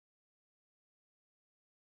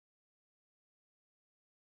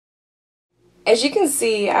As you can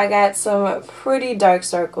see, I got some pretty dark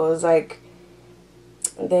circles, like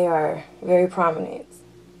they are very prominent.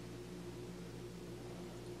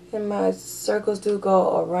 And my circles do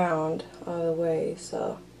go around all the way,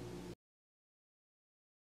 so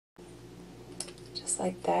just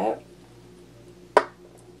like that.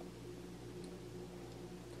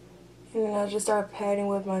 And then I'll just start patting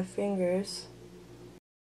with my fingers.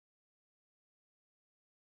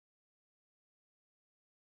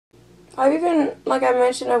 I've even, like I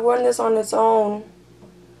mentioned, I've worn this on its own.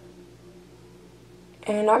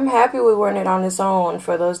 And I'm happy with wearing it on its own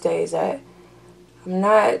for those days that I'm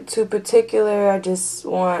not too particular. I just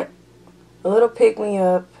want a little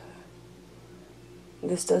pick-me-up.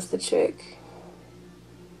 This does the trick.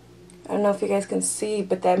 I don't know if you guys can see,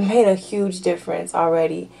 but that made a huge difference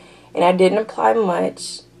already. And I didn't apply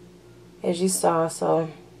much, as you saw, so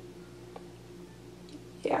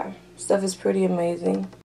yeah, stuff is pretty amazing.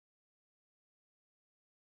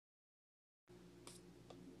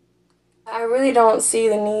 I really don't see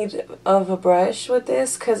the need of a brush with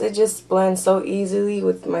this because it just blends so easily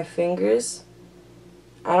with my fingers.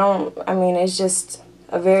 I mean, it's just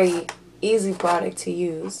a very easy product to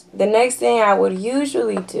use. The next thing I would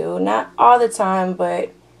usually do, not all the time,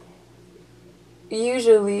 but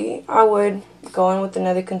usually I would go in with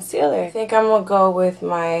another concealer. I think I'm going to go with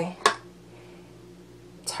my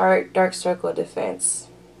Tarte Dark Circle Defense.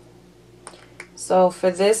 So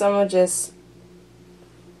for this, I'm going to just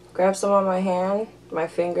grab some on my hand, my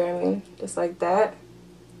finger, I mean, just like that.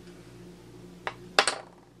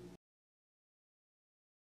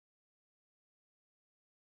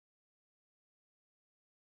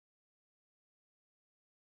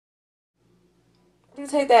 Do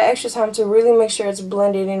take that extra time to really make sure it's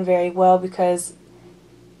blended in very well because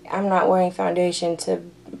I'm not wearing foundation to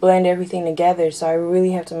blend everything together, so I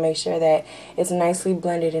really have to make sure that it's nicely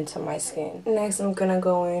blended into my skin. Next, I'm gonna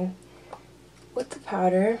go in with the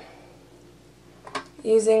powder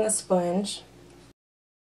using a sponge.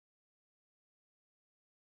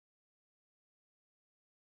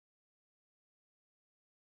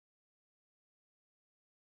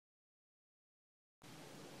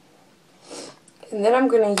 And then I'm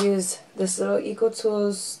going to use this little Eco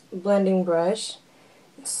Tools blending brush,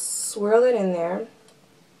 swirl it in there,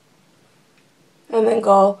 and then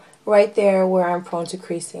go right there where I'm prone to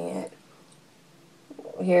creasing it.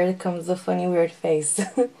 Here comes the funny weird face.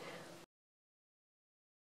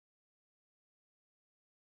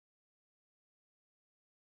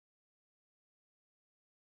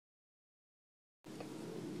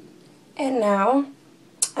 And now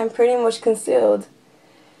I'm pretty much concealed.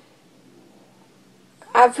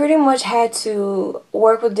 I pretty much had to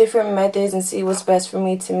work with different methods and see what's best for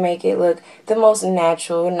me to make it look the most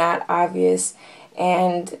natural, not obvious.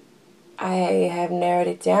 And I have narrowed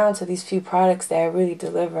it down to these few products that really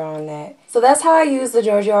deliver on that. So that's how I use the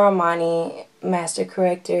Giorgio Armani Master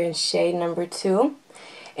Corrector in shade number 2.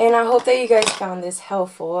 And I hope that you guys found this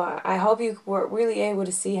helpful. I hope you were really able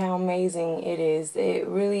to see how amazing it is. It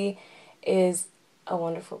really is a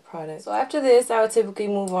wonderful product. So after this, I would typically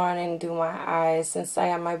move on and do my eyes since I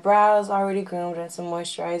have my brows already groomed and some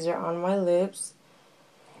moisturizer on my lips.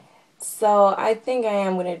 So I think I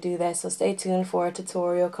am going to do that, so stay tuned for a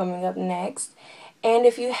tutorial coming up next. And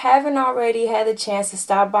if you haven't already had the chance to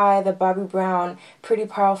stop by the Bobbi Brown Pretty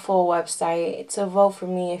Powerful website to vote for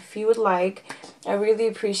me if you would like, I really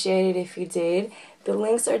appreciate it if you did. The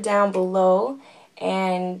links are down below,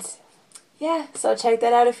 and yeah, so check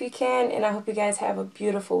that out if you can, and I hope you guys have a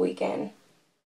beautiful weekend.